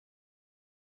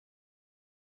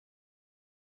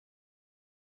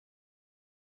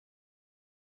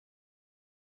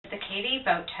the Katie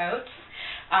Boat Tote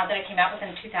that I came out with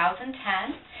in 2010.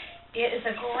 It is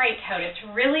a great tote. It's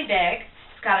really big.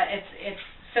 It's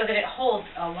so that it holds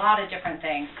a lot of different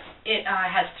things. It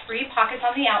has 3 pockets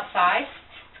on the outside.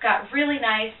 It's got really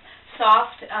nice,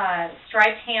 soft,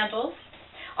 striped handles.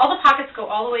 All the pockets go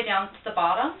all the way down to the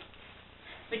bottom,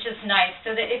 which is nice,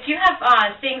 so that if you have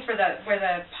things where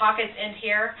the pockets end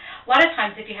here, a lot of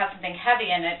times if you have something heavy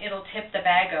in it, it'll tip the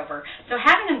bag over. So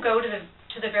having them go to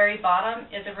the very bottom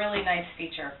is a really nice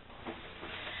feature.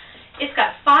 It's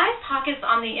got 5 pockets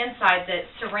on the inside that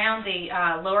surround the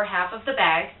lower half of the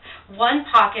bag. One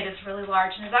pocket is really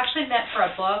large and is actually meant for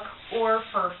a book or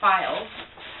for files.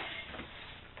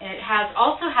 It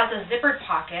also has a zippered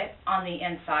pocket on the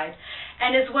inside,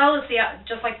 and as well as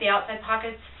just like the outside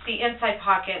pockets, the inside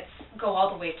pockets go all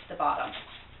the way to the bottom.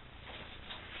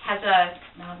 Has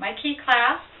my key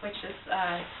clasp, which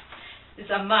is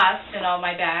a must in all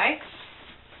my bags.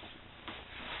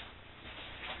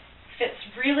 Fits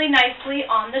really nicely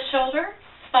on the shoulder.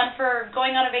 Fun for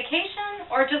going on a vacation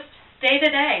or just day to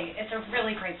day. It's a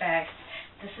really great bag.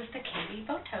 This is the Katie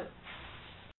Boat Tote.